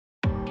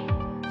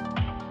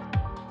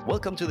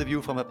Welcome to The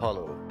View from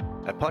Apollo,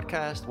 a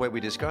podcast where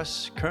we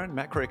discuss current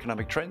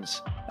macroeconomic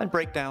trends and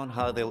break down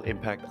how they'll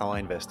impact our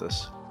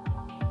investors.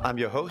 I'm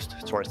your host,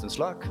 Torsten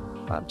Slok.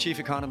 I'm Chief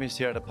Economist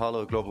here at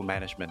Apollo Global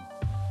Management.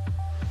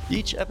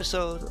 Each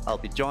episode, I'll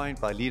be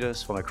joined by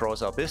leaders from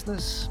across our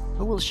business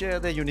who will share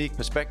their unique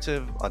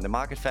perspective on the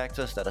market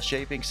factors that are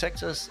shaping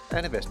sectors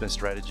and investment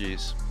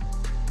strategies.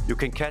 You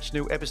can catch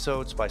new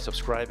episodes by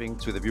subscribing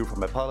to The View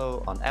from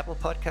Apollo on Apple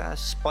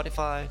Podcasts,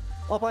 Spotify,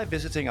 or by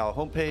visiting our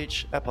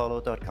homepage,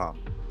 apollo.com.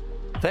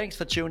 Thanks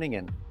for tuning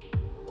in.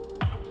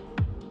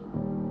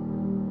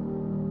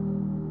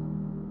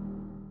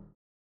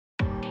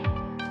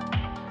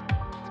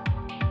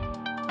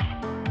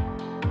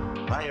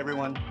 Hi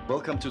everyone,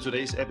 welcome to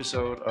today's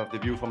episode of The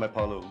View from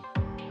Apollo.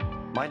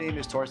 My name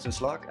is Torsten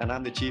Slok and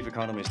I'm the Chief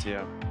Economist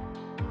here.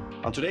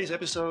 On today's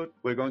episode,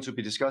 we're going to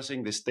be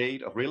discussing the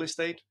state of real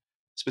estate,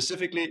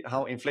 specifically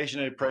how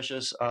inflationary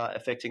pressures are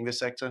affecting this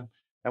sector.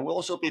 And we'll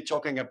also be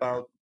talking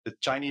about the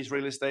Chinese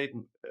real estate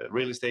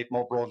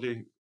more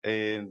broadly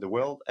in the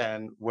world,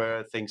 and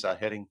where things are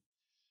heading.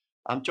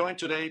 I'm joined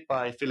today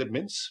by Philip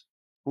Mintz,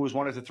 who is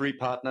one of the three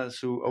partners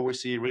who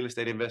oversee real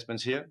estate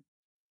investments here.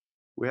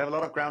 We have a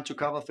lot of ground to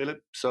cover, Philip,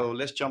 so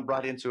let's jump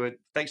right into it.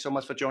 Thanks so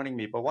much for joining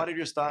me. But why don't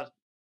you start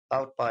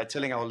out by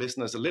telling our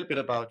listeners a little bit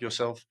about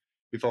yourself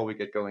before we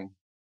get going?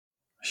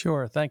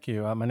 Sure, thank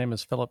you. My name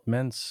is Philip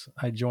Mintz.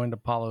 I joined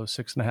Apollo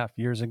 6.5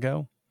 years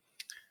ago.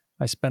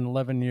 I spent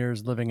 11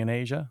 years living in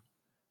Asia.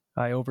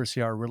 I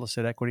oversee our real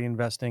estate equity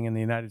investing in the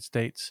United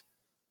States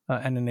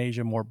and in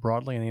Asia more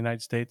broadly. In the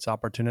United States,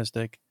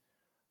 opportunistic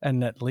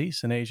and net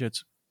lease. In Asia,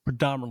 it's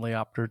predominantly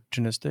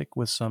opportunistic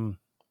with some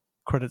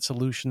credit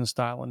solution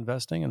style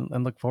investing,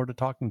 and look forward to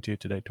talking to you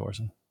today,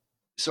 Torsten.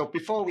 So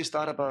before we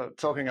start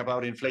talking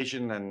about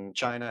inflation and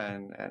China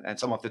and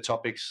some of the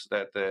topics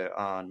that are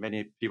on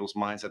many people's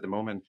minds at the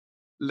moment,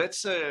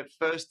 let's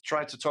first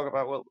try to talk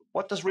about, well,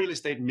 what does real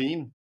estate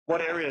mean? What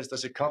areas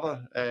does it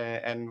cover?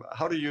 And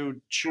how do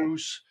you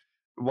choose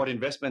what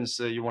investments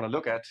you want to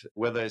look at,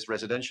 whether it's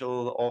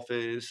residential,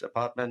 office,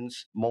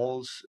 apartments,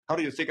 malls? How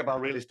do you think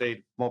about real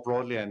estate more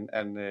broadly?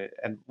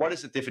 And what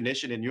is the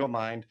definition in your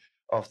mind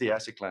of the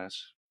asset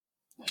class?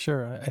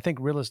 Sure. I think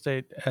real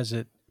estate, as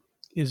it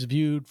is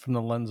viewed from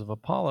the lens of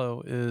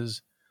Apollo,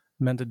 is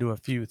meant to do a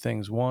few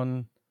things.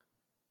 One,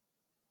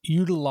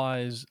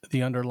 utilize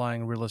the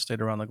underlying real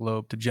estate around the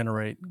globe to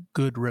generate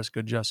good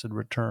risk-adjusted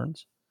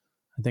returns.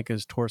 I think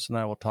as Torsten and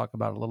I will talk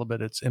about a little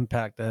bit, its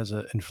impact as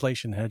an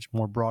inflation hedge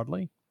more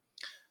broadly.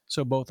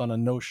 So both on a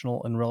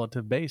notional and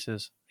relative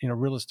basis,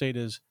 real estate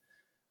is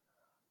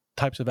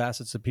types of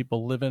assets that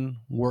people live in,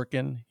 work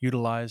in,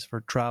 utilize for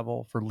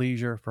travel, for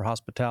leisure, for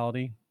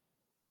hospitality.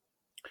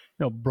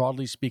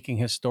 Broadly speaking,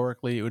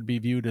 historically, it would be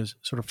viewed as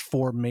sort of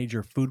four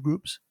major food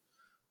groups: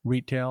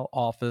 retail,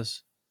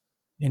 office,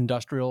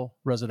 industrial,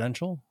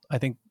 residential. I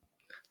think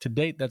to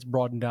date, that's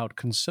broadened out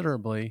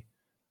considerably.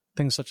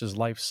 Things such as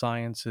life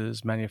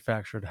sciences,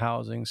 manufactured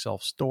housing,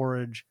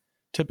 self-storage.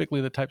 Typically,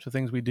 the types of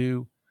things we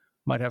do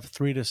might have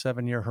 3 to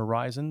 7 year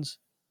horizons,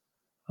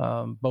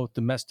 both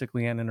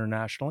domestically and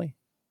internationally.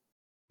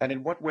 And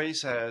in what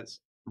ways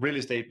has real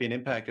estate been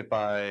impacted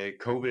by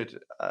COVID?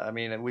 I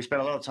mean, we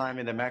spent a lot of time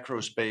in the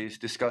macro space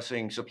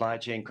discussing supply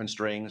chain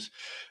constraints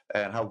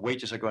and how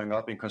wages are going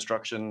up in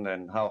construction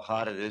and how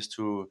hard it is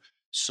to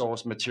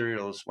source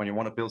materials when you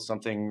want to build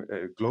something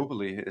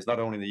globally. It's not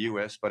only in the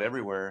US, but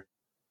everywhere.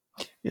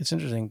 It's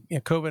interesting.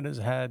 COVID has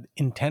had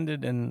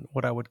intended and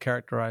what I would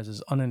characterize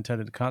as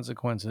unintended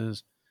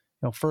consequences.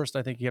 First,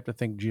 I think you have to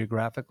think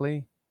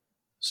geographically.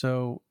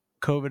 So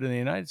COVID in the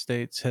United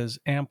States has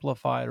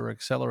amplified or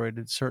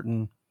accelerated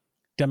certain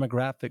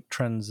demographic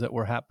trends that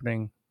were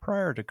happening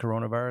prior to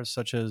coronavirus,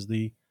 such as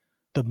the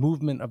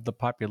movement of the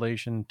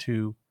population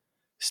to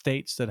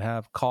states that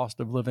have cost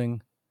of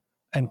living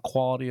and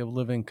quality of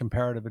living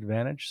comparative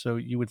advantage. So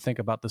you would think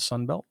about the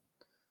Sun Belt.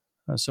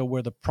 So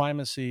where the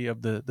primacy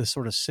of the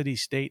sort of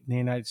city-state in the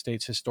United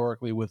States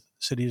historically, with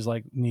cities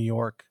like New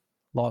York,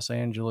 Los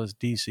Angeles,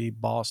 D.C.,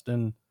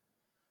 Boston,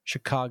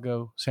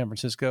 Chicago, San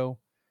Francisco,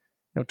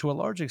 to a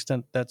large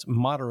extent, that's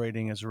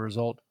moderating as a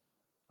result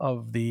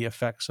of the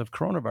effects of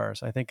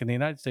coronavirus. I think in the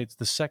United States,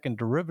 the second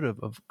derivative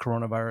of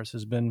coronavirus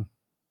has been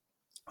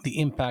the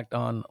impact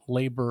on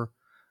labor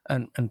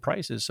and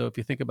prices. So if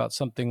you think about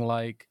something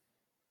like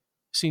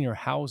senior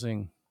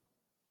housing,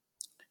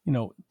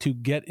 to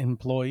get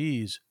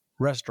employees,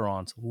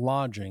 restaurants,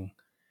 lodging,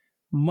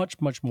 much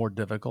more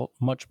difficult,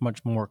 much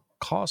more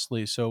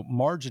costly. So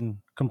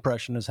margin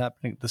compression is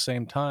happening at the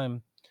same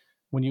time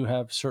when you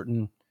have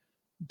certain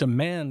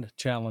demand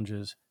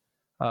challenges,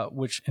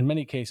 which in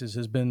many cases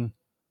has been,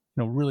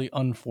 really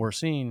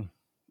unforeseen.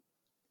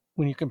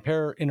 When you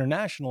compare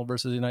international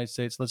versus the United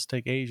States, let's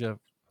take Asia.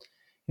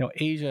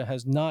 Asia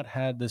has not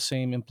had the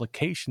same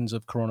implications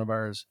of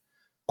coronavirus.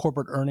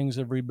 Corporate earnings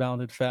have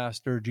rebounded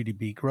faster,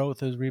 GDP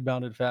growth has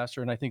rebounded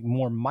faster, and I think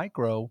more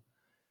micro,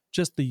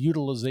 just the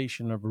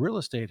utilization of real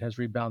estate has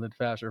rebounded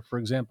faster. For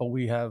example,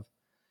 we have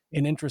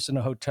an interest in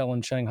a hotel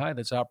in Shanghai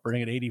that's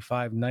operating at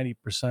 85,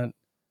 90%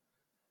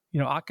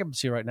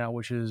 occupancy right now,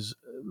 which is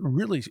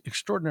really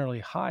extraordinarily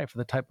high for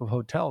the type of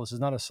hotel. This is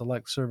not a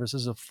select service,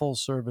 this is a full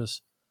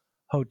service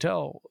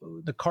hotel.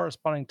 The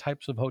corresponding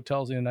types of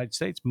hotels in the United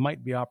States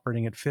might be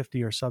operating at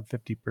 50 or sub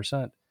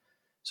 50%.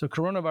 So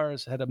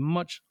coronavirus had a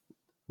much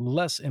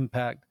less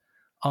impact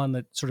on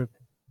the sort of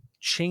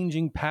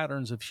changing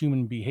patterns of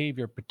human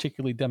behavior,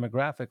 particularly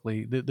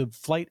demographically. The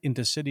flight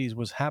into cities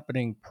was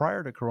happening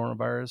prior to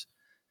coronavirus,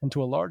 and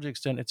to a large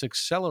extent, it's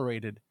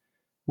accelerated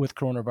with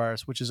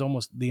coronavirus, which is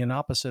almost the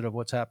opposite of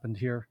what's happened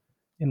here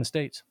in the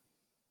States.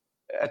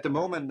 At the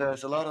moment,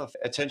 there's a lot of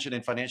attention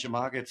in financial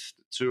markets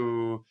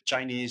to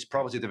Chinese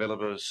property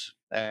developers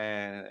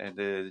and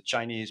the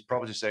Chinese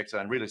property sector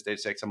and real estate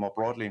sector more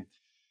broadly.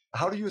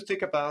 How do you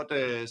think about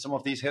some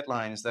of these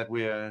headlines that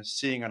we're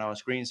seeing on our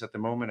screens at the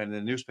moment and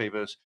in the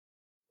newspapers?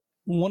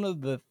 One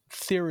of the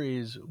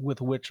theories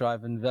with which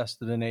I've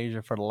invested in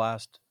Asia for the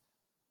last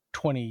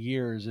 20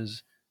 years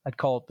is, I'd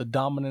call it the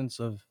dominance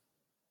of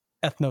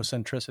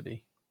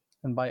ethnocentricity.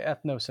 And by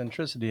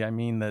ethnocentricity, I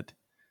mean that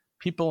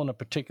people in a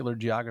particular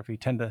geography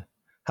tend to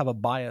have a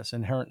bias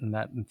inherent in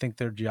that and think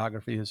their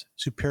geography is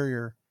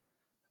superior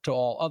to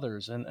all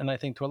others. And I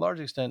think to a large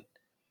extent,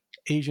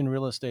 Asian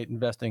real estate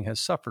investing has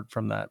suffered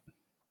from that.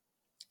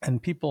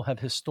 And people have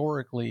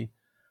historically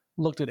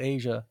looked at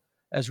Asia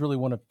as really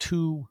one of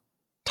two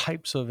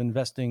types of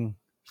investing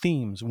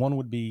themes. One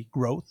would be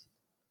growth.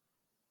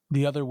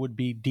 The other would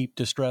be deep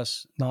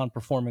distress,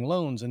 non-performing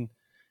loans. And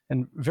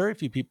very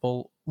few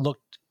people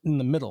looked in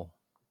the middle.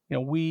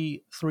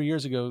 We 3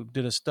 years ago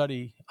did a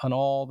study on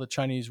all the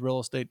Chinese real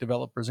estate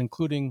developers,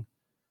 including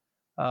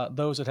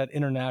those that had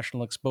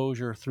international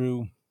exposure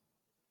through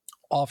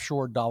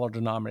offshore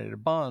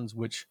dollar-denominated bonds,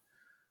 which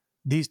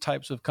these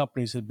types of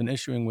companies had been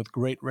issuing with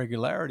great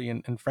regularity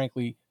and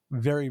frankly,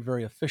 very,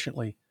 very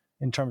efficiently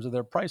in terms of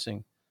their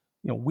pricing.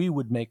 We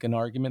would make an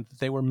argument that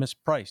they were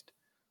mispriced,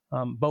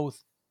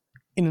 both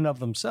in and of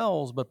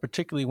themselves, but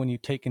particularly when you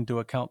take into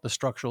account the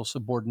structural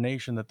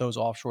subordination that those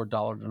offshore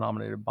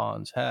dollar-denominated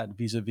bonds had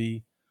vis-a-vis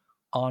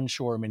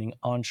onshore, meaning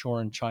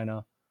onshore in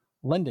China,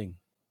 lending.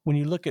 When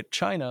you look at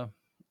China,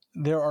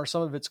 there are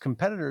some of its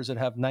competitors that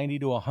have $90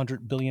 to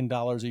 $100 billion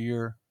a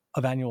year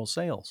of annual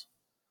sales.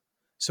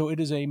 So it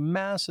is a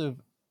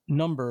massive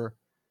number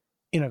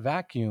in a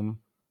vacuum,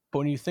 but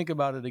when you think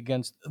about it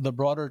against the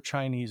broader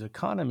Chinese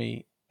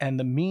economy and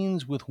the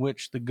means with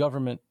which the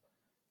government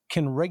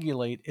can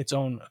regulate its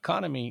own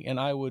economy, and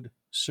I would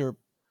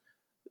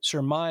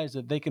surmise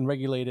that they can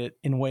regulate it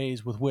in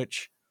ways with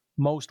which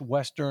most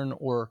Western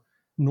or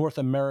North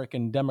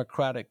American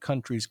democratic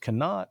countries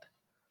cannot,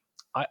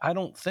 I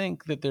don't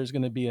think that there's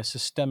going to be a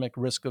systemic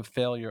risk of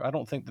failure. I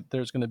don't think that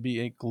there's going to be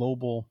a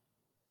global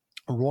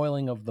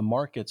roiling of the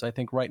markets. I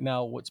think right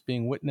now what's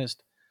being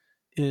witnessed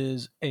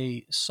is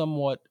a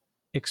somewhat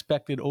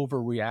expected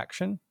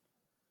overreaction.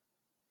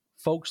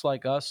 Folks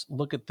like us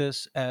look at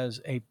this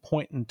as a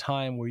point in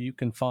time where you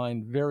can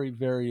find very,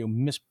 very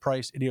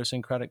mispriced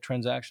idiosyncratic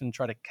transactions,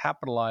 try to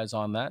capitalize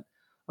on that,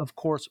 of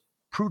course,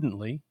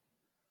 prudently.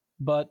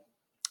 But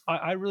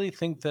I really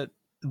think that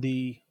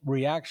the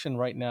reaction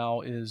right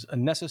now is a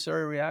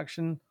necessary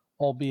reaction,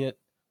 albeit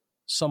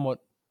somewhat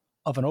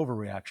of an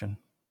overreaction.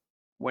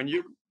 When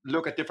you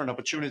look at different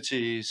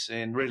opportunities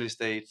in real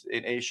estate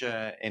in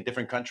Asia, in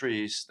different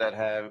countries that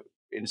have,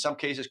 in some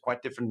cases,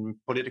 quite different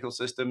political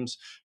systems,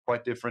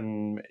 quite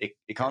different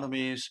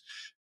economies,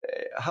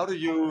 how do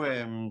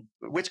you,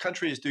 which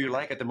countries do you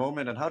like at the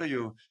moment, and how do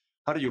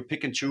you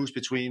pick and choose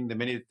between the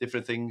many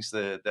different things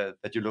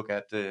that you look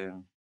at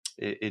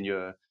in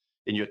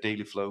your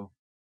daily flow?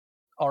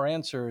 Our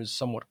answer is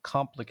somewhat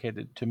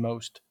complicated to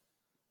most,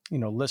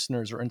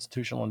 listeners or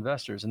institutional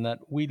investors, in that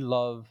we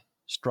love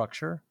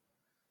structure.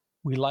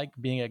 We like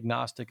being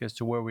agnostic as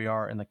to where we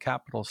are in the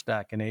capital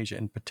stack in Asia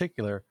in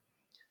particular.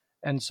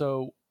 And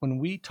so when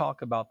we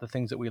talk about the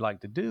things that we like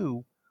to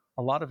do,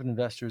 a lot of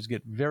investors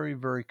get very,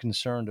 very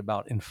concerned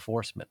about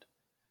enforcement.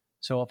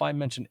 So if I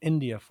mention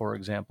India, for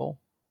example,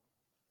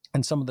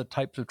 and some of the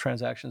types of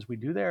transactions we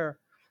do there,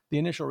 the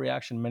initial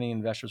reaction many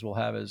investors will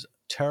have is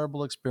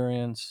terrible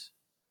experience.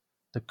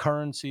 The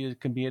currency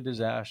can be a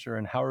disaster,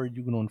 and how are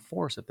you going to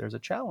enforce it? There's a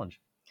challenge.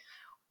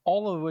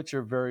 All of which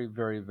are very,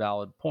 very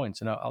valid points,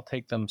 and I'll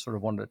take them sort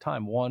of one at a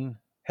time. One,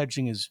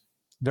 hedging is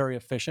very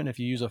efficient. If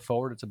you use a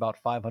forward, it's about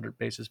 500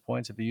 basis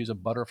points. If you use a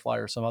butterfly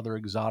or some other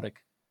exotic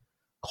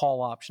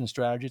call option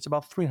strategy, it's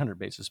about 300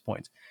 basis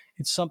points.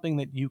 It's something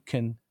that you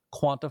can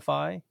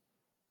quantify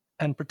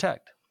and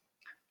protect.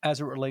 As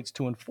it relates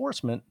to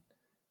enforcement,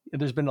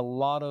 there's been a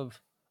lot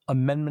of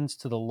amendments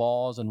to the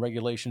laws and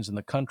regulations in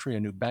the country, a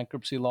new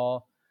bankruptcy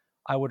law.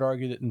 I would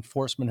argue that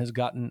enforcement has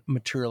gotten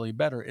materially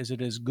better. Is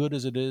it as good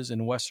as it is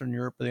in Western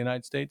Europe or the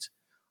United States?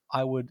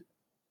 I would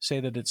say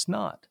that it's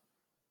not.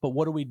 But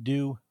what do we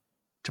do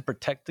to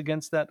protect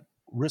against that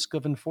risk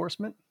of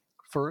enforcement?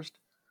 First,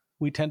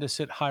 we tend to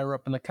sit higher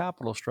up in the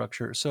capital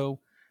structure. So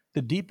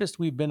the deepest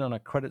we've been on a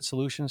credit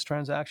solutions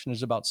transaction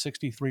is about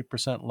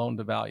 63% loan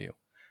to value.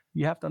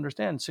 You have to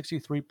understand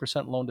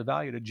 63% loan to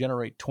value to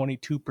generate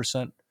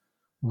 22%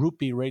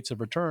 rupee rates of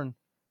return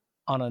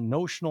on a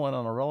notional and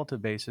on a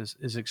relative basis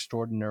is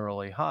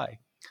extraordinarily high.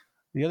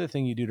 The other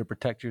thing you do to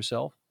protect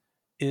yourself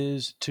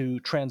is to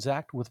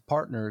transact with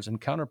partners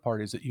and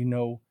counterparties that you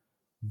know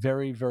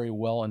very, very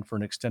well and for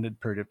an extended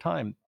period of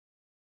time.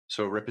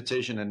 So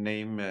reputation and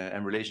name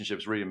and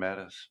relationships really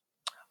matters.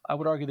 I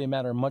would argue they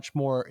matter much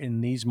more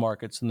in these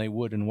markets than they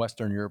would in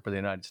Western Europe or the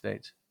United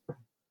States.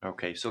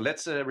 Okay, so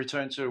let's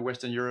return to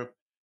Western Europe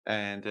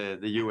and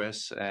the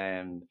US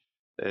and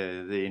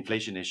the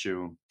inflation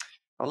issue.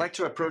 I'd like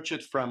to approach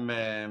it from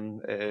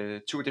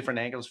two different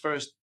angles.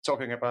 First,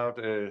 talking about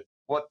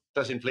what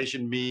does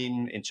inflation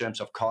mean in terms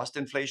of cost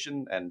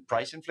inflation and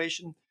price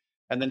inflation?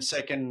 And then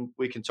second,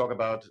 we can talk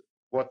about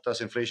what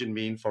does inflation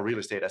mean for real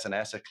estate as an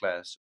asset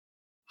class?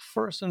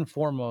 First and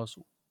foremost,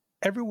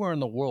 everywhere in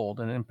the world,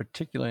 and in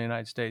particular in the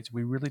United States,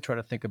 we really try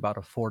to think about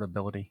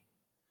affordability.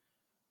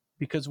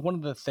 Because one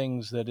of the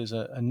things that is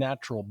a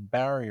natural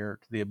barrier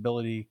to the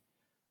ability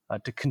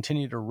to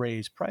continue to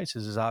raise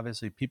prices is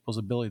obviously people's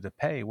ability to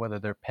pay, whether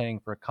they're paying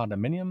for a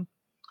condominium,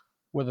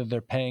 whether they're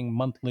paying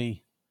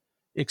monthly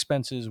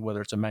expenses, whether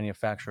it's a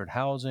manufactured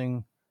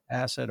housing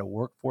asset, a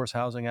workforce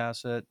housing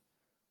asset,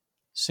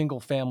 single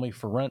family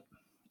for rent,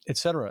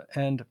 etc.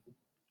 And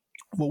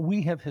what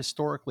we have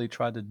historically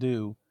tried to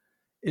do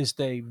is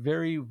stay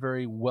very,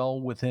 very well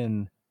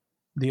within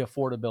the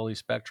affordability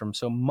spectrum.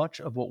 So much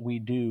of what we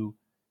do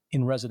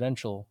in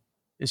residential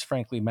is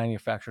frankly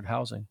manufactured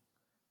housing.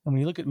 And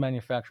when you look at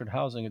manufactured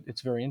housing,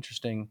 it's very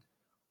interesting.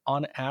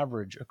 On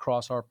average,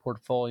 across our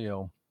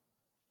portfolio,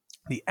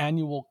 the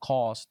annual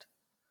cost,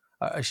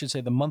 I should say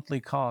the monthly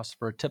cost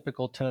for a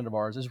typical tenant of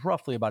ours is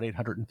roughly about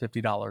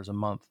 $850 a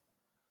month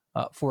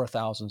for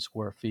 1,000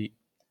 square feet,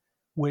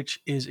 which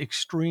is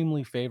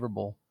extremely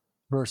favorable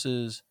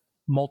versus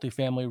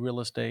multifamily real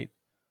estate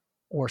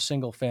or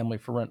single family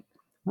for rent.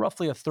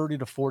 Roughly a 30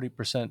 to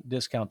 40%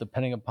 discount,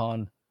 depending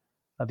upon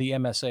the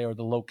MSA or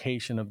the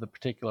location of the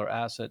particular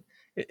asset.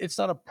 It's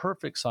not a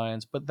perfect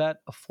science, but that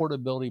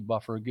affordability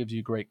buffer gives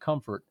you great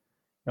comfort.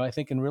 I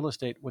think in real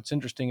estate, what's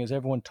interesting is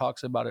everyone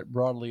talks about it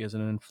broadly as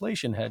an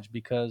inflation hedge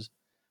because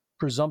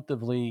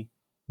presumptively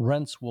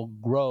rents will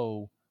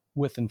grow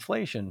with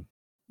inflation.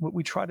 What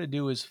we try to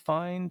do is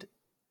find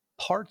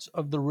parts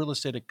of the real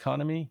estate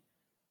economy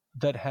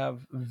that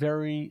have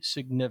very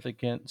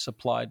significant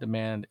supply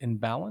demand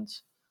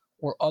imbalance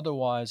or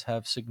otherwise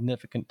have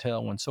significant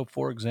tailwinds. So,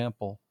 for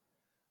example,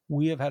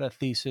 we have had a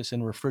thesis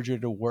in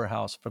refrigerated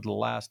warehouse for the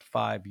last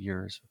 5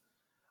 years.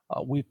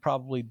 We've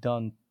probably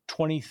done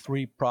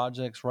 23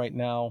 projects right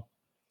now,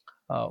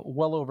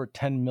 well over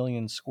 10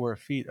 million square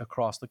feet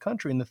across the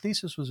country. And the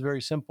thesis was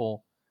very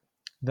simple,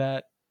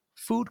 that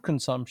food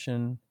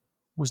consumption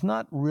was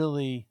not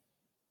really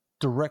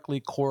directly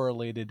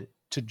correlated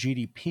to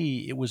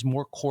GDP. It was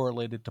more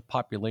correlated to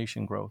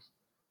population growth,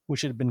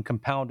 which had been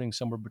compounding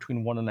somewhere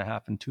between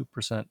 1.5% and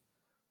 2%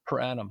 per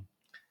annum.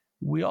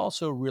 We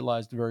also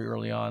realized very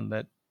early on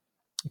that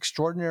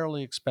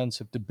extraordinarily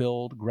expensive to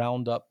build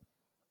ground up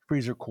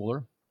freezer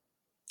cooler,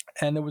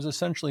 and there was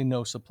essentially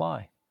no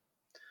supply.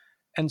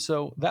 And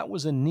so that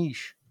was a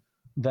niche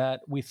that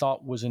we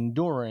thought was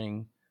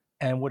enduring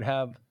and would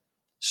have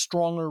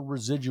stronger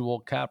residual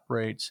cap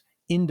rates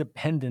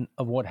independent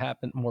of what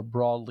happened more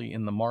broadly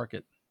in the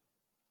market.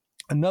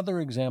 Another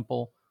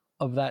example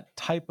of that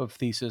type of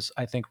thesis,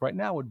 I think, right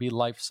now would be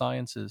life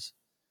sciences.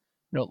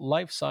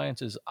 Life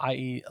sciences,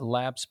 i.e.,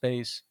 lab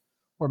space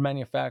or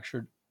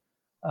manufacturing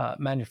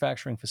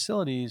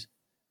facilities,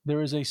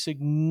 there is a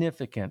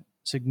significant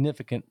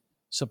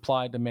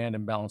supply demand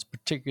imbalance,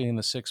 particularly in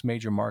the 6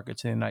 major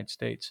markets in the United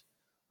States,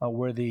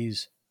 where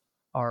these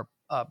are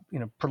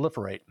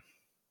proliferate.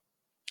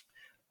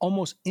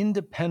 Almost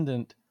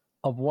independent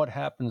of what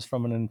happens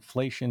from an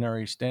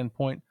inflationary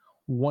standpoint,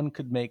 one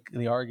could make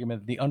the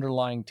argument that the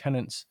underlying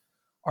tenants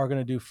are going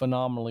to do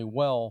phenomenally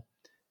well.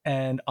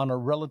 And on a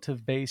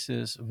relative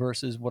basis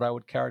versus what I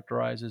would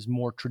characterize as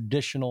more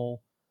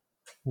traditional,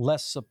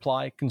 less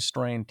supply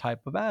constrained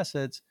type of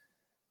assets,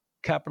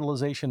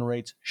 capitalization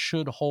rates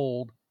should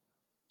hold,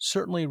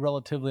 certainly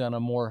relatively on a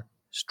more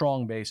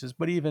strong basis,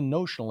 but even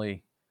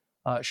notionally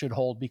should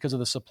hold because of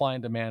the supply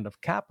and demand of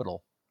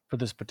capital for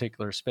this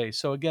particular space.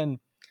 So again,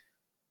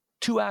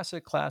 2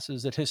 asset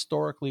classes that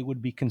historically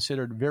would be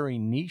considered very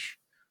niche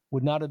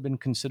would not have been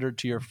considered,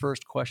 to your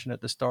first question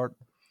at the start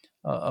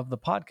of the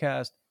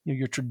podcast.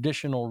 Your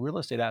traditional real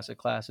estate asset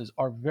classes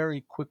are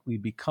very quickly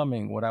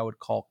becoming what I would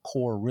call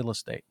core real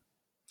estate.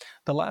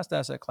 The last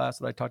asset class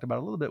that I talked about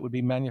a little bit would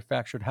be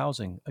manufactured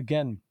housing.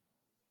 Again,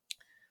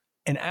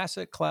 an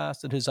asset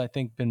class that has, I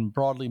think, been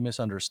broadly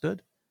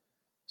misunderstood.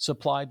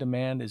 Supply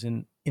demand is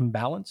in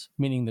imbalance,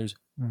 meaning there's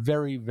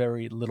very,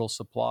 very little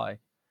supply.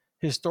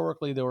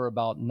 Historically, there were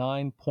about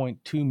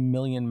 9.2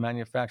 million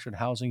manufactured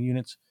housing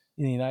units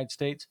in the United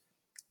States.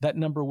 That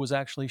number was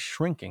actually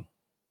shrinking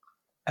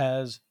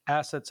as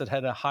assets that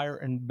had a higher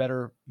and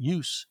better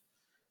use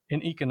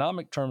in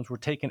economic terms were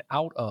taken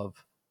out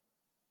of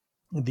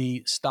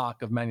the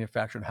stock of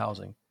manufactured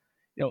housing.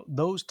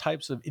 Those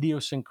types of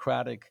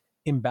idiosyncratic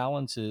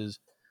imbalances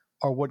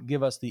are what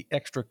give us the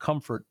extra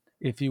comfort,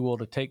 if you will,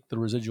 to take the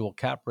residual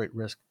cap rate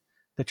risk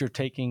that you're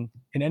taking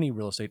in any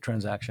real estate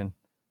transaction.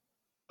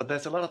 But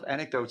there's a lot of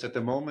anecdotes at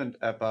the moment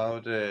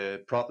about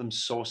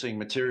problems sourcing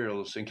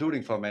materials,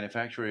 including for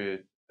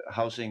manufactured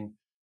housing.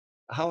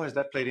 How has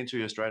that played into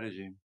your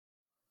strategy?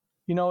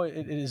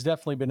 It has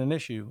definitely been an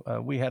issue.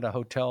 We had a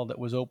hotel that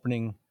was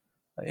opening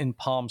in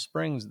Palm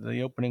Springs.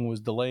 The opening was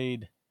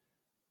delayed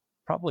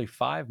probably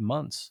 5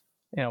 months.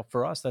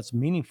 For us, that's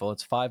meaningful.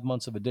 It's 5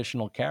 months of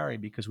additional carry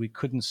because we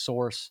couldn't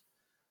source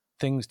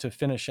things to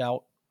finish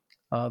out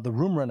the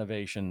room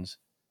renovations.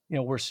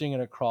 We're seeing it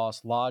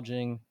across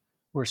lodging.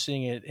 We're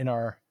seeing it in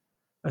our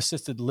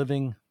assisted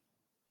living,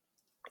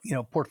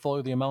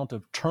 portfolio. The amount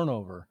of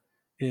turnover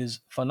is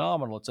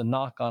phenomenal. It's a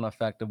knock-on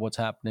effect of what's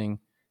happening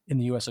in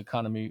the U.S.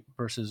 economy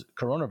versus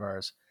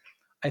coronavirus.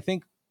 I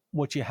think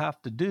what you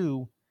have to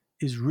do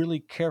is really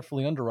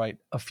carefully underwrite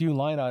a few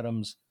line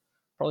items,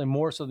 probably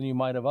more so than you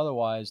might have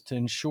otherwise, to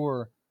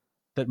ensure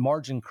that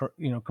margin,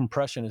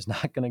 compression is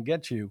not going to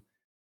get you.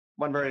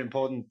 One very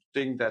important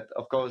thing that,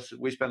 of course,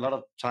 we spend a lot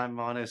of time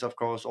on is, of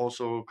course,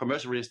 also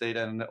commercial real estate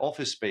and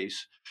office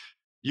space.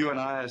 You and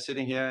I are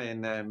sitting here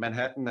in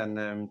Manhattan,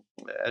 and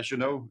as you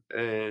know,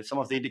 some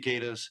of the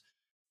indicators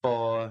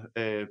for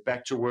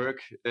back to work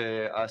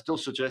are still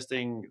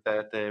suggesting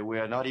that we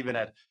are not even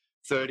at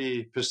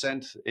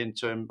 30% in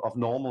terms of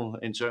normal,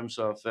 in terms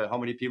of how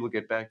many people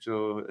get back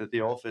to the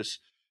office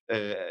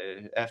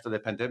after the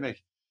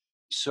pandemic.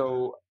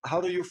 So, how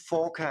do you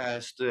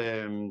forecast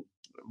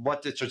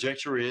what the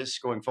trajectory is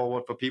going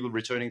forward for people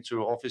returning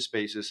to office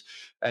spaces?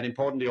 And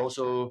importantly,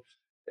 also,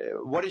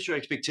 what is your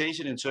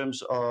expectation in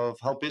terms of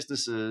how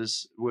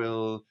businesses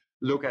will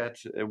look at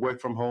work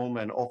from home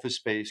and office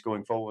space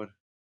going forward?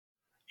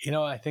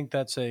 I think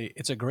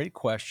it's a great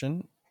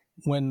question.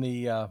 When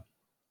the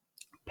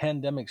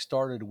pandemic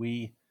started,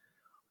 we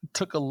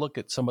took a look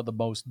at some of the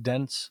most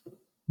dense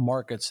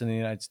markets in the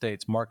United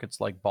States, markets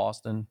like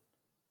Boston,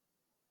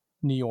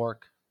 New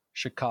York,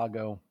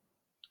 Chicago.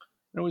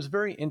 And it was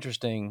very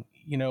interesting,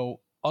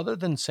 other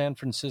than San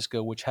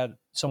Francisco, which had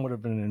somewhat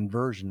of an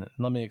inversion. And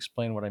let me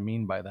explain what I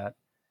mean by that.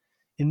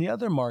 In the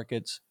other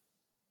markets,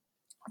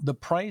 the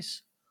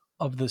price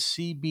of the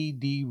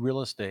CBD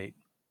real estate,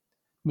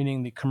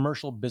 meaning the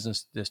commercial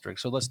business district.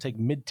 So let's take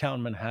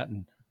Midtown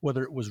Manhattan,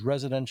 whether it was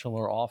residential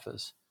or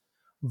office,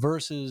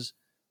 versus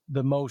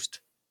the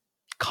most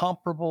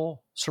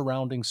comparable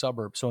surrounding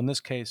suburbs. So in this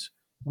case,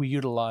 we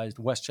utilized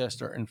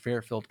Westchester and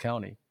Fairfield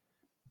County.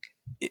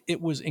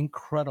 It was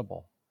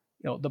incredible.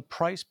 The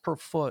price per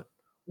foot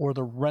or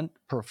the rent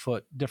per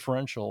foot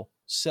differential,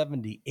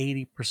 70,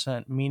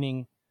 80%,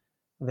 meaning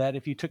that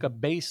if you took a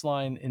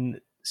baseline in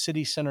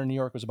city center New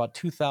York, it was about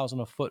 2,000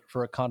 a foot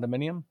for a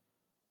condominium.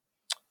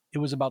 It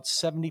was about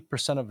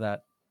 70% of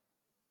that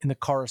in the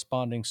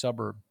corresponding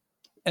suburb.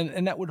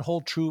 And that would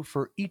hold true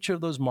for each of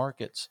those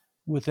markets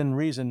within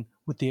reason,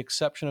 with the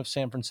exception of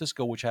San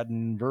Francisco, which had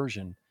an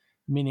inversion,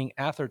 meaning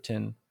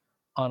Atherton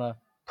on a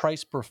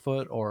price per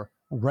foot or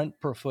rent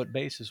per foot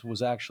basis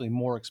was actually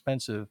more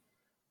expensive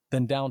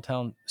than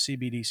downtown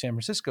CBD San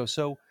Francisco.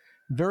 So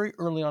very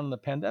early on in the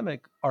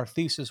pandemic, our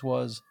thesis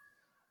was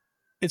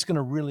it's going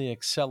to really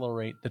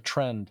accelerate the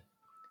trend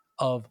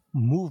of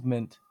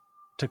movement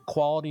to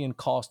quality and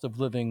cost of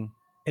living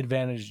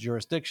advantaged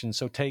jurisdictions.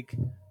 So take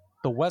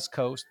the West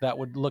Coast, that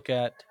would look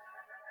at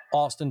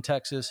Austin,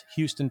 Texas,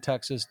 Houston,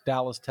 Texas,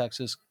 Dallas,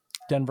 Texas,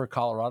 Denver,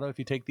 Colorado. If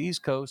you take the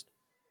East Coast,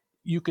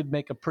 you could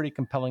make a pretty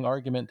compelling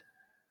argument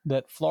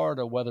that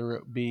Florida, whether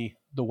it be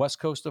the West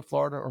Coast of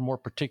Florida or more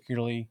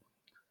particularly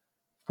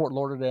Fort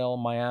Lauderdale,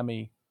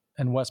 Miami,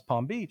 and West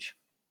Palm Beach,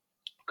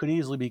 could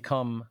easily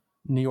become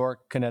New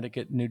York,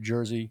 Connecticut, New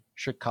Jersey,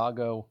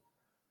 Chicago,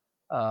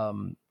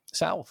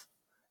 South.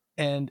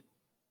 And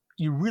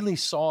you really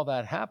saw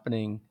that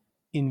happening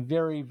in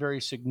very,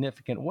 very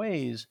significant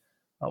ways.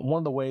 One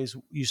of the ways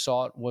you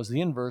saw it was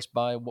the inverse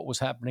by what was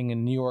happening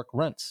in New York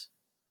rents.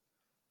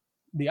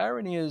 The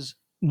irony is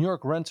New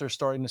York rents are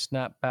starting to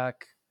snap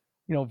back,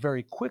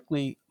 very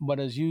quickly. But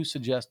as you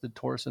suggested,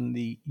 Torsten,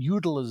 the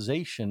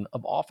utilization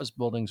of office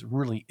buildings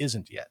really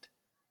isn't yet.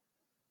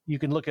 You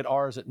can look at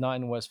ours at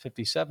 9 West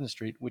 57th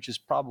Street, which is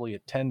probably a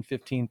 10,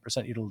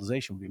 15%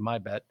 utilization would be my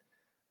bet,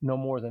 no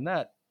more than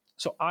that.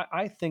 So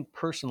I think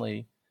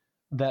personally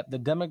that the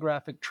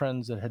demographic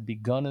trends that had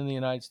begun in the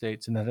United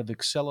States and that have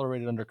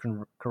accelerated under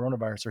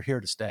coronavirus are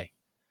here to stay.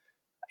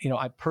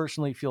 I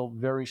personally feel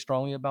very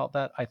strongly about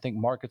that. I think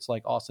markets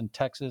like Austin,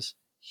 Texas,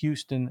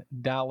 Houston,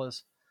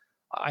 Dallas,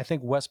 I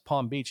think West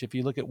Palm Beach, if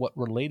you look at what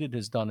Related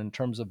has done in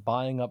terms of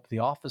buying up the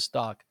office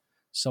stock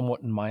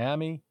somewhat in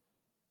Miami,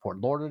 Fort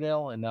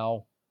Lauderdale, and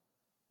now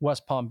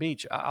West Palm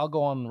Beach, I'll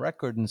go on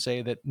record and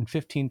say that in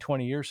 15,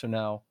 20 years from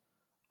now,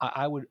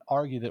 I would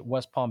argue that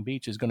West Palm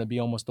Beach is going to be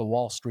almost a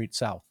Wall Street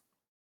South.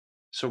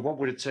 So, what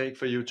would it take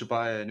for you to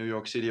buy a New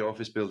York City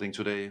office building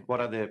today? What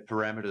are the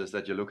parameters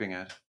that you're looking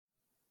at?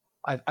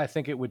 I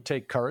think it would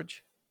take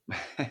courage.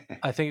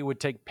 I think it would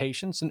take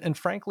patience. And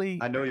frankly,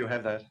 I know you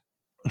have that.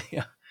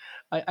 Yeah,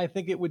 I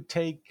think it would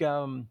take,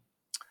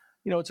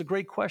 it's a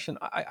great question.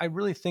 I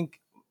really think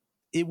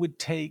it would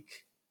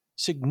take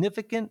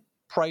significant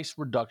price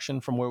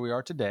reduction from where we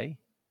are today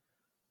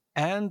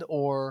and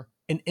or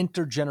an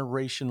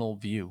intergenerational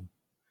view.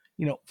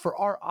 For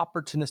our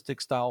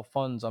opportunistic style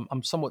funds,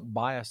 I'm somewhat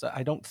biased.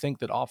 I don't think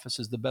that office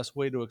is the best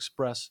way to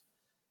express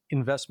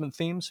investment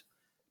themes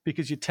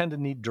because you tend to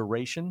need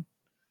duration.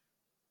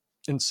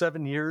 In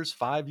 7 years,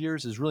 5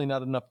 years is really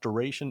not enough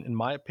duration, in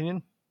my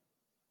opinion.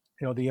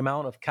 The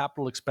amount of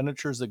capital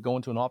expenditures that go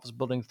into an office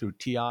building through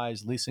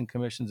TIs, leasing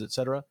commissions, et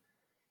cetera,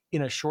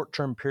 in a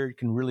short-term period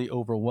can really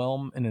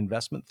overwhelm an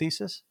investment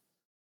thesis.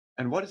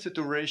 And what is the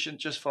duration,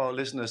 just for our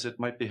listeners, it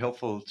might be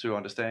helpful to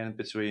understand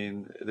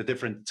between the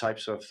different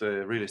types of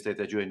real estate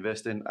that you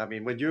invest in. I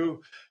mean, when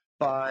you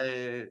buy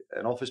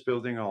an office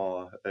building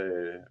or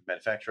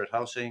manufactured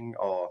housing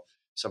or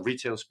some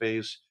retail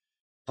space,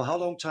 for how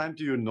long time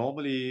do you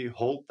normally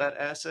hold that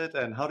asset?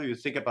 And how do you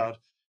think about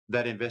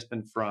that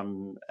investment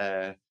from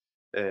a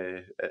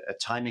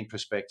timing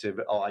perspective?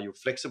 Or are you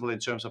flexible in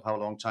terms of how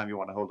long time you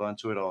want to hold on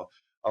to it? Or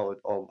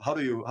how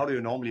do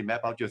you normally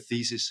map out your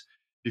thesis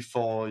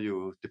before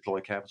you deploy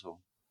capital?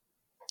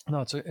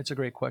 No, it's a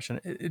great question.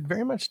 It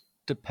very much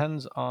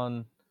depends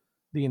on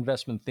the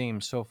investment theme.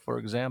 So, for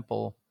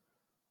example,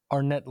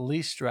 our net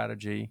lease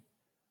strategy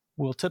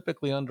will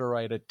typically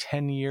underwrite a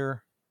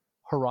 10-year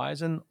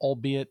horizon,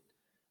 albeit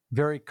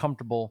very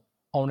comfortable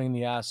owning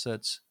the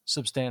assets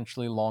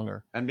substantially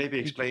longer. And maybe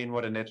explain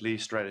what a net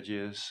lease strategy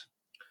is.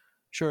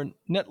 Sure.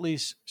 Net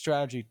lease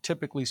strategy,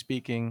 typically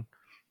speaking,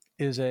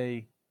 is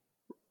a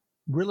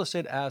real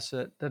estate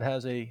asset that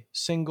has a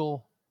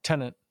single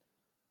tenant.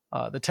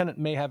 The tenant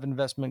may have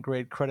investment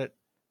grade credit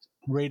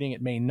rating,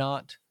 it may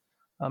not.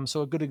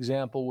 So a good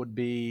example would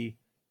be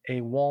a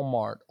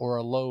Walmart or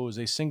a Lowe's,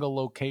 a single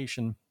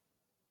location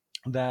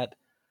that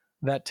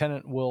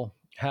tenant will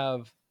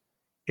have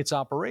its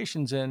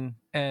operations in,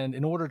 and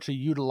in order to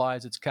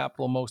utilize its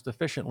capital most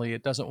efficiently,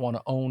 it doesn't want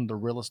to own the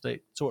real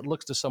estate. So it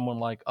looks to someone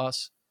like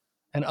us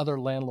and other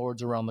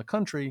landlords around the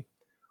country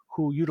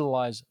who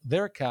utilize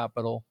their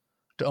capital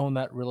to own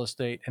that real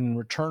estate, and in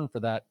return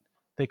for that,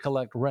 they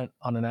collect rent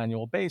on an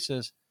annual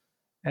basis.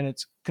 And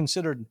it's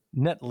considered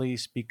net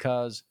lease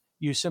because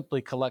you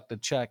simply collect a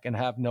check and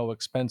have no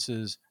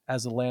expenses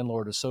as a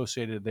landlord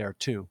associated there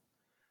too.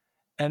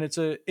 And it's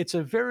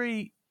a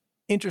very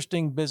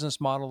interesting business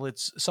model.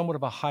 It's somewhat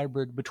of a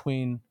hybrid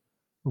between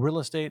real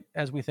estate,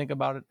 as we think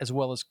about it, as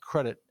well as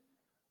credit,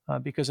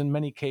 because in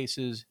many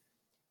cases,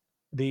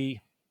 the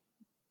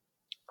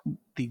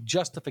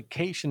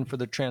justification for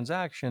the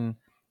transaction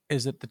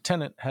is that the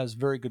tenant has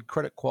very good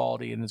credit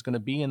quality and is going to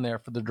be in there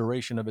for the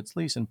duration of its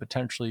lease and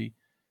potentially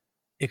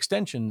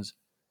extensions.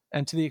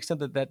 And to the extent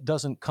that that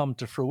doesn't come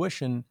to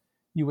fruition,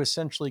 you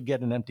essentially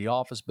get an empty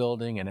office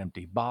building, an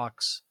empty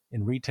box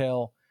in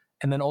retail,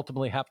 and then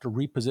ultimately have to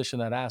reposition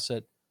that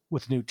asset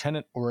with a new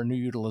tenant or a new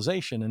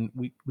utilization. And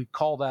we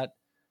call that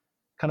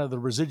kind of the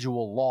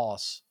residual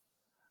loss,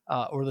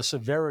 or the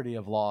severity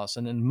of loss.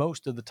 And in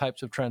most of the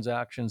types of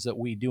transactions that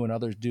we do and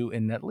others do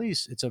in net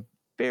lease, it's a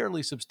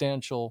fairly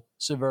substantial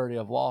severity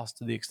of loss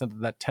to the extent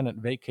that that tenant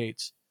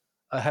vacates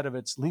ahead of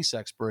its lease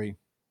expiry.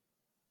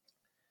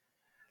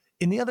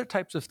 In the other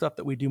types of stuff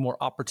that we do more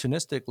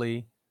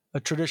opportunistically, a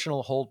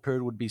traditional hold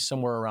period would be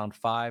somewhere around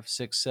 5,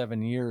 6,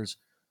 7 years,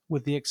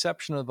 with the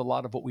exception of a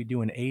lot of what we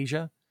do in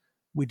Asia.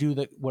 We do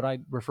what I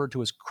refer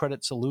to as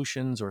credit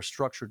solutions or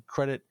structured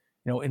credit,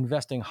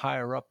 investing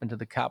higher up into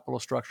the capital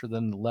structure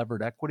than the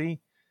levered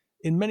equity.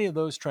 In many of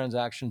those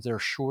transactions, they're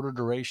shorter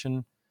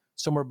duration,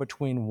 somewhere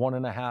between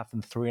 1.5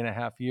 and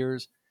 3.5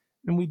 years.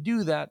 And we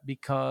do that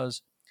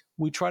because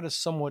we try to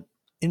somewhat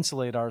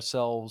insulate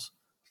ourselves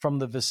from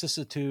the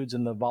vicissitudes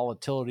and the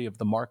volatility of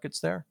the markets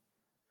there.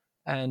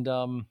 And,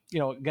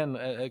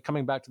 again,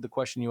 coming back to the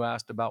question you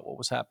asked about what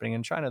was happening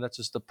in China, that's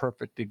just the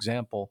perfect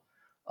example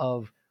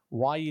of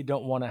why you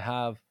don't want to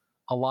have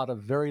a lot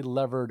of very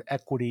levered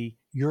equity,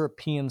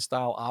 European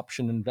style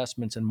option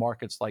investments in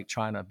markets like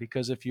China.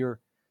 Because if you're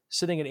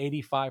sitting at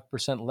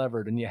 85%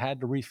 levered and you had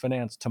to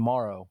refinance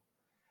tomorrow,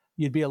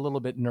 you'd be a little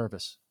bit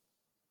nervous.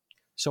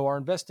 So our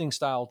investing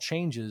style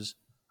changes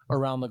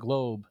around the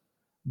globe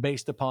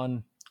based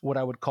upon what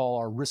I would call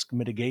our risk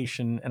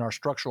mitigation and our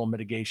structural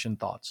mitigation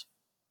thoughts.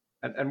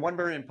 And one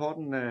very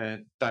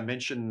important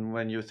dimension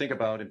when you think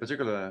about, in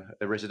particular,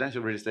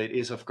 residential real estate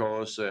is, of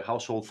course,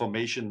 household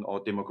formation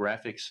or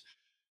demographics.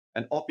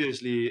 And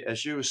obviously,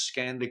 as you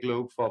scan the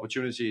globe for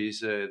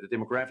opportunities, the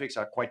demographics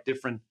are quite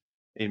different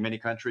in many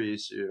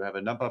countries. You have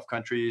a number of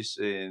countries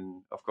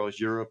in, of course,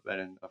 Europe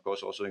and, of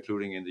course, also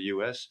including in the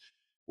US,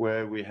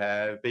 where we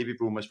have baby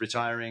boomers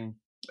retiring,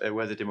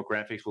 where the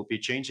demographics will be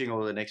changing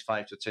over the next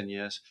 5 to 10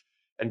 years.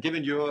 And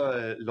given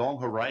your long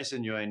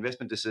horizon, your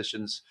investment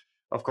decisions,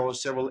 of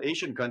course, several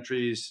Asian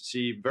countries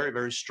see very,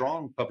 very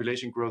strong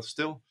population growth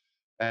still.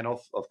 And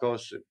of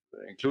course,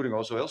 including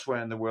also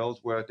elsewhere in the world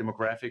where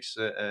demographics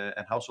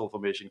and household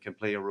formation can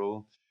play a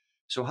role.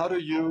 So how do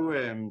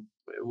you,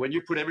 when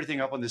you put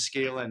everything up on the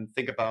scale and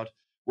think about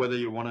whether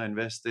you want to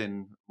invest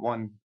in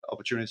one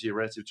opportunity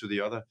relative to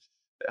the other,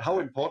 how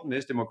important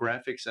is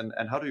demographics and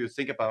how do you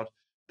think about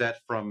that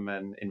from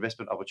an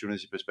investment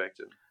opportunity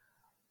perspective?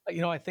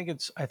 I think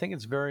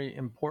it's very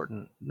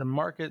important. The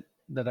market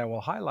that I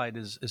will highlight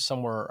is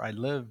somewhere I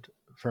lived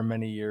for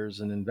many years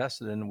and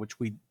invested in, which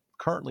we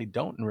currently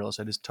don't in real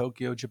estate, is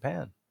Tokyo,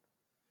 Japan.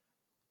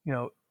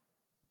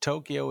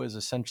 Tokyo is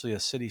essentially a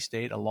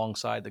city-state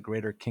alongside the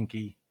greater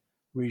Kinki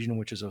region,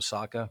 which is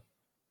Osaka.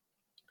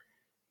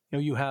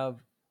 You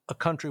have a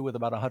country with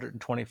about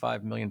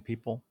 125 million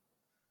people.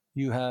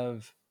 You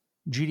have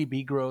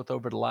GDP growth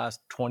over the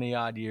last 20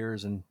 odd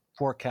years and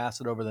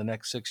forecasted over the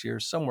next 6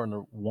 years, somewhere in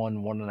the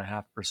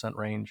 1.5%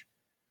 range.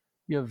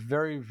 You have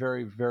very,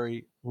 very,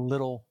 very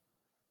little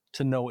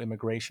to no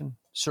immigration,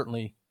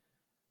 certainly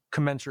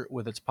commensurate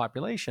with its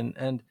population.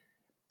 And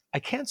I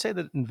can't say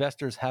that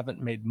investors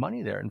haven't made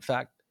money there. In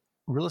fact,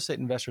 real estate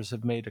investors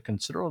have made a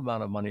considerable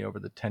amount of money over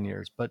the 10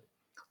 years. But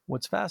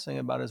what's fascinating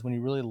about it is when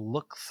you really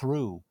look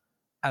through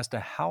as to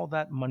how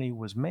that money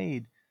was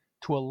made,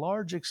 to a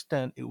large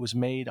extent, it was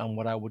made on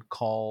what I would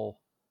call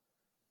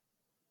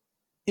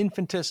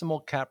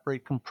infinitesimal cap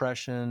rate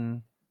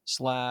compression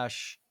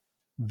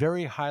 /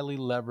 very highly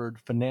levered,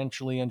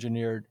 financially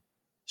engineered,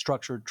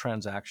 structured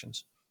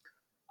transactions.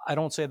 I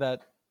don't say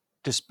that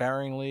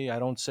disparagingly. I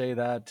don't say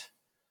that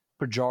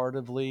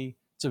pejoratively.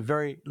 It's a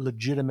very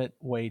legitimate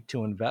way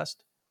to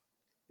invest.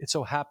 It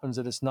so happens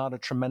that it's not a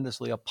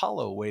tremendously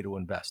Apollo way to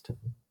invest.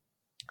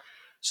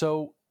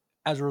 So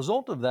as a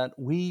result of that,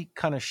 we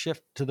kind of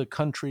shift to the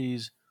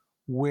countries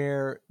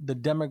where the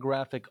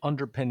demographic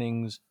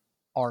underpinnings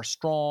are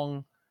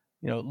strong.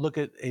 Look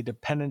at a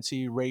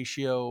dependency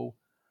ratio.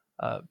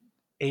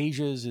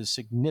 Asia's is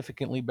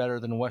significantly better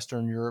than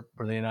Western Europe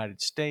or the United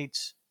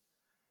States,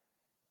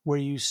 where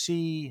you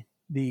see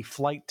the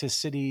flight to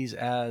cities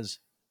as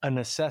a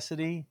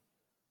necessity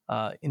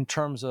in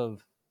terms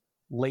of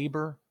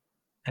labor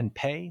and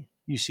pay.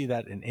 You see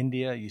that in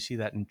India, you see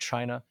that in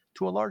China.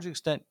 To a large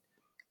extent,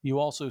 you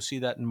also see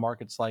that in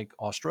markets like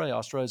Australia.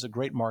 Australia is a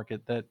great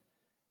market that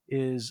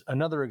is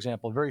another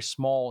example, very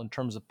small in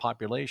terms of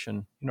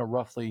population,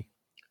 roughly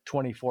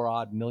 24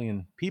 odd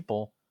million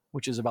people,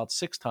 which is about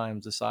 6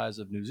 times the size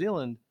of New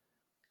Zealand.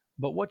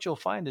 But what you'll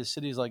find is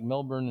cities like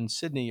Melbourne and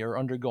Sydney are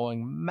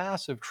undergoing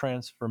massive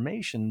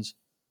transformations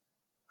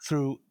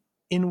through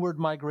inward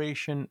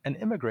migration and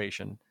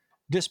immigration,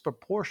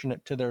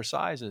 disproportionate to their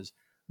sizes.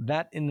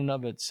 That in and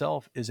of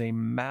itself is a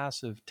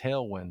massive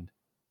tailwind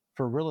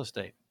for real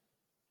estate.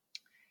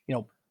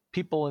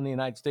 People in the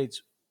United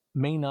States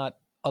may not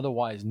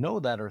otherwise know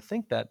that or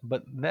think that,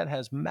 but that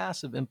has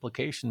massive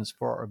implications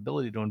for our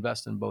ability to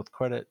invest in both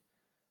credit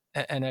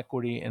and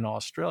equity in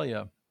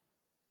Australia.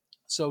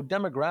 So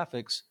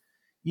demographics,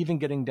 even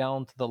getting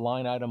down to the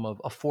line item of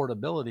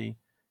affordability,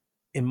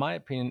 in my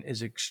opinion,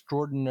 is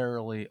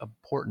extraordinarily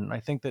important. I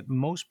think that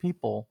most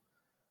people,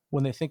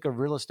 when they think of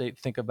real estate,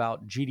 think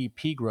about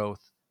GDP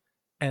growth,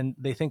 and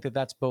they think that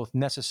that's both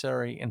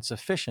necessary and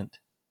sufficient.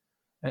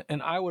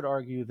 And I would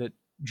argue that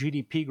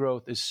GDP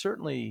growth is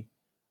certainly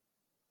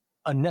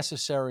a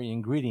necessary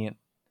ingredient.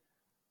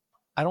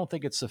 I don't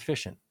think it's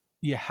sufficient.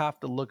 You have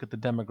to look at the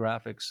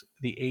demographics,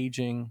 the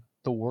aging,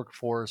 the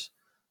workforce,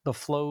 the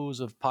flows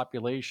of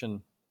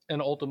population,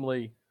 and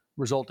ultimately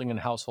resulting in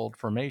household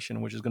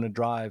formation, which is going to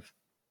drive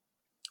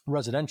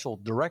residential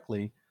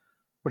directly,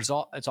 but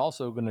it's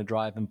also going to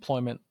drive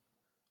employment,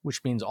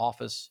 which means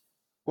office.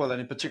 Well,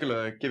 and in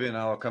particular, given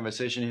our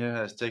conversation here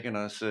has taken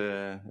us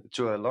to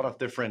a lot of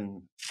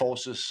different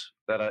forces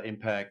that are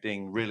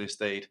impacting real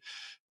estate,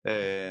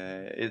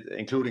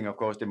 including, of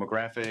course,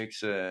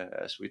 demographics,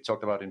 as we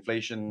talked about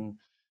inflation,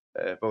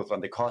 both on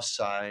the cost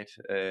side,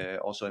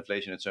 also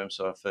inflation in terms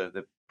of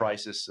the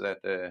prices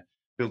that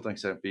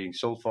buildings are being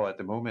sold for at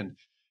the moment.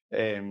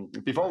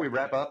 Before we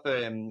wrap up,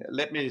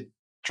 let me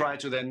try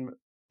to then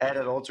add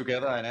it all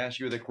together and ask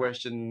you the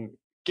question,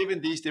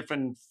 given these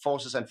different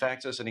forces and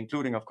factors, and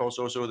including, of course,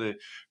 also the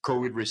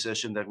COVID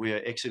recession that we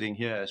are exiting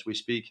here as we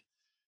speak,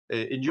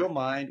 in your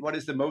mind, what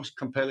is the most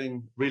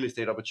compelling real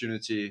estate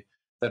opportunity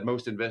that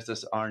most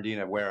investors aren't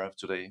even aware of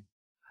today?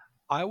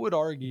 I would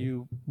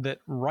argue that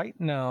right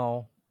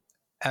now,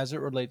 as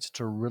it relates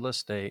to real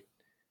estate,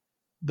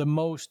 the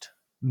most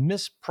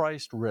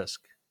mispriced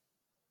risk,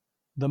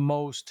 the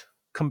most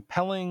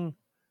compelling,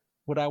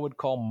 what I would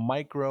call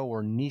micro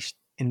or niche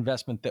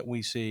investment that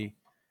we see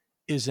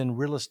is in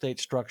real estate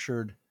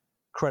structured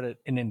credit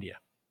in India.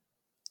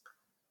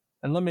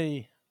 And let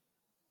me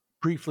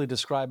briefly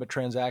describe a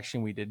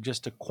transaction we did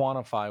just to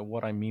quantify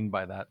what I mean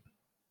by that.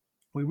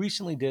 We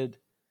recently did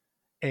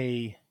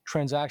a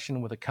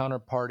transaction with a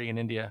counterparty in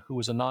India who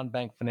was a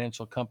non-bank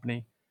financial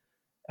company,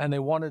 and they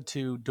wanted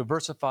to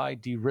diversify,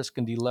 de-risk,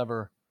 and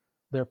de-lever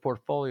their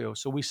portfolio.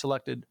 So we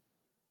selected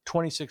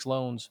 26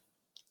 loans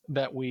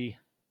that we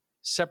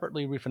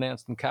separately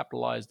refinanced and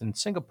capitalized in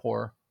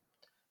Singapore.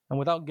 And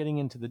without getting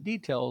into the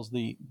details,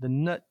 the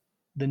net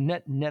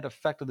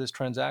effect of this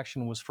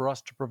transaction was for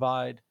us to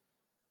provide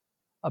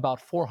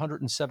about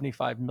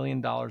 $475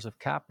 million of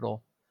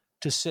capital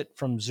to sit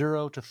from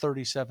 0 to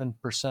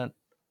 37%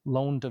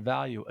 loan to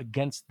value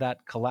against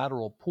that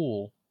collateral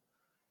pool.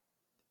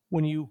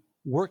 When you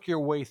work your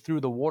way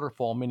through the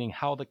waterfall, meaning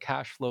how the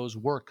cash flows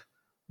work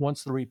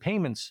once the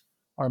repayments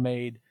are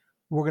made,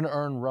 we're going to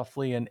earn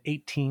roughly an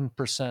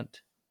 18%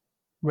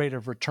 rate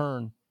of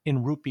return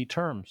in rupee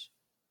terms.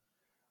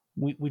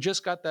 We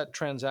just got that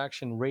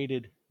transaction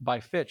rated by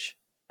Fitch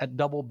at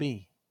double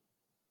B.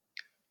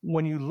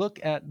 When you look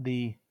at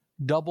the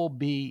double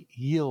B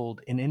yield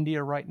in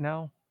India right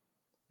now,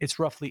 it's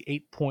roughly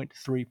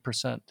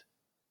 8.3%.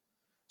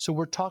 So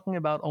we're talking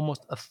about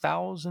almost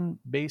 1,000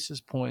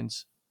 basis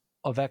points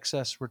of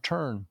excess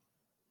return.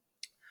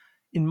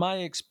 In my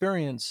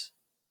experience,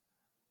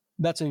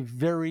 that's a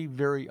very,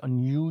 very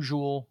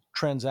unusual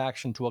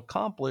transaction to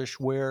accomplish,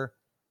 where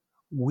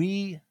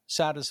we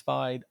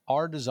satisfied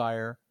our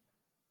desire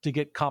to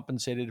get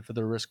compensated for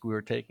the risk we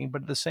were taking,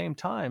 but at the same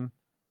time,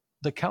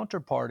 the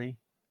counterparty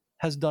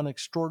has done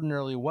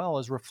extraordinarily well,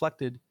 as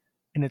reflected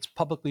in its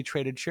publicly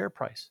traded share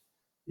price.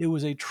 It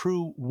was a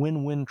true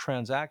win-win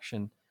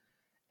transaction.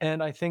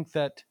 And I think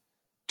that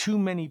too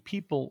many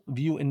people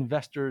view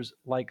investors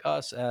like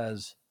us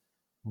as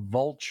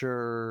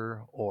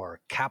vulture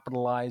or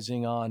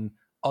capitalizing on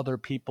other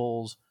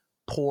people's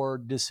poor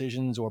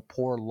decisions or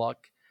poor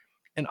luck.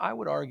 And I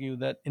would argue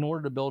that in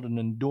order to build an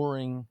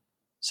enduring,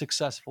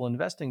 successful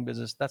investing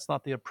business, that's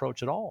not the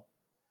approach at all.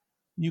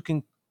 You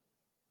can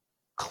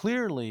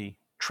clearly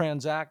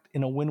transact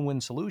in a win-win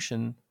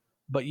solution,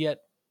 but yet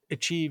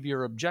achieve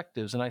your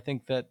objectives. And I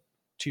think that,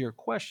 to your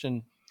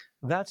question,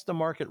 that's the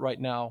market right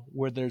now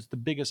where there's the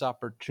biggest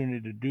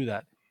opportunity to do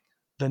that.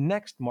 The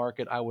next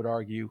market, I would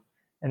argue,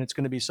 and it's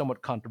going to be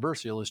somewhat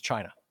controversial, is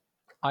China.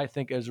 I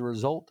think as a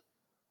result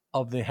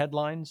of the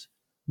headlines,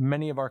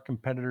 many of our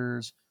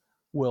competitors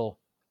will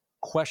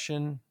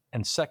question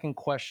and second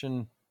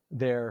question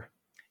their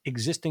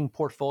existing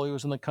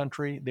portfolios in the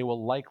country. They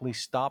will likely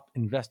stop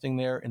investing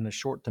there in the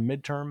short to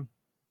midterm.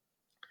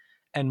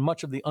 And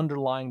much of the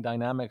underlying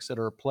dynamics that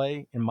are at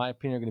play, in my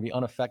opinion, are going to be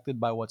unaffected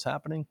by what's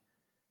happening.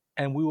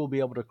 And we will be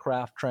able to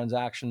craft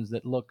transactions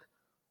that look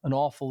an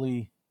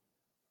awfully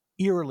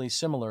eerily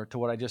similar to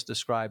what I just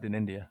described in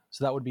India.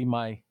 So that would be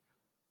my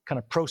kind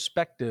of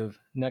prospective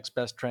next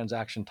best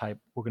transaction type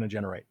we're going to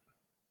generate.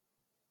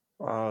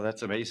 Oh,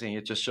 that's amazing.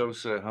 It just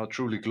shows how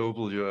truly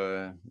global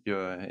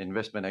your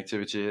investment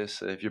activity is.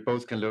 If you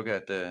both can look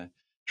at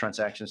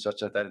transactions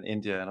such as that in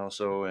India and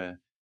also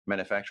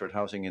manufactured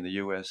housing in the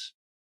US.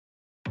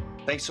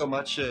 Thanks so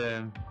much,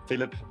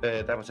 Philip.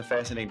 That was a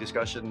fascinating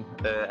discussion.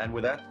 And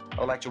with that,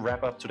 I'd like to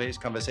wrap up today's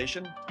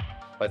conversation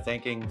by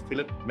thanking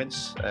Philip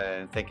Mintz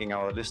and thanking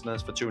our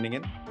listeners for tuning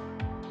in.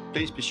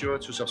 Please be sure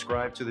to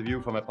subscribe to The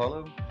View from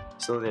Apollo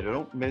so that you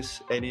don't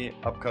miss any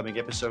upcoming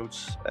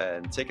episodes,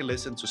 and take a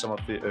listen to some of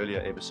the earlier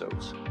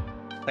episodes.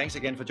 Thanks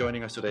again for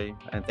joining us today,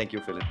 and thank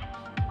you, Philip.